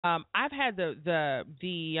I've had the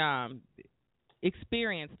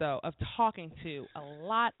experience though of talking to a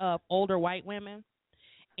lot of older white women,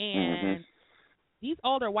 Mhm. and these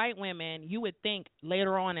older white women, you would think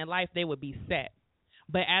later on in life they would be set.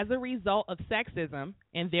 But as a result of sexism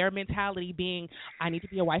and their mentality being, I need to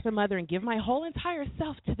be a wife and mother and give my whole entire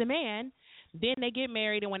self to the man, then they get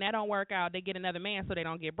married, and when that don't work out, they get another man so they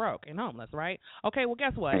don't get broke and homeless, right? Okay, well,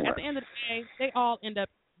 guess what? At the end of the day, they all end up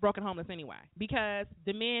broken homeless anyway because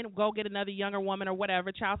the men go get another younger woman or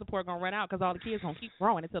whatever. Child support gonna run out because all the kids gonna keep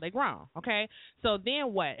growing until they grown. Okay, so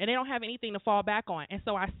then what? And they don't have anything to fall back on. And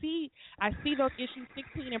so I see those issues,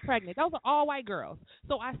 16 and pregnant. Those are all white girls.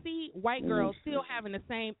 So I see white Mhm. girls still having the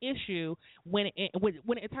same issue when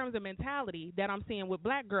in terms of mentality that I'm seeing with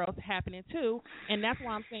black girls happening too. And that's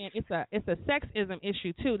why I'm saying it's a sexism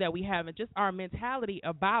issue too that we have, and just our mentality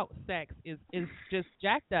about sex is just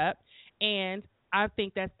jacked up. And I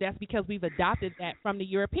think that's because we've adopted that from the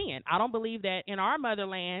European. I don't believe that in our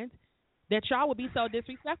motherland that y'all would be so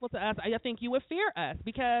disrespectful to us. I think you would fear us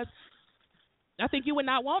because I think you would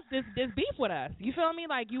not want this beef with us. You feel me?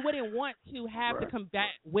 Like you wouldn't want to have to Right. combat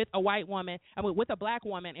with a white woman, I mean with a black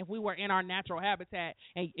woman if we were in our natural habitat.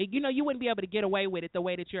 And you wouldn't be able to get away with it the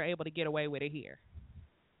way that you're able to get away with it here.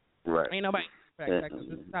 Right. Ain't nobody respect sex.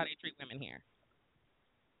 This is And how they treat women here.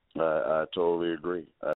 I totally agree.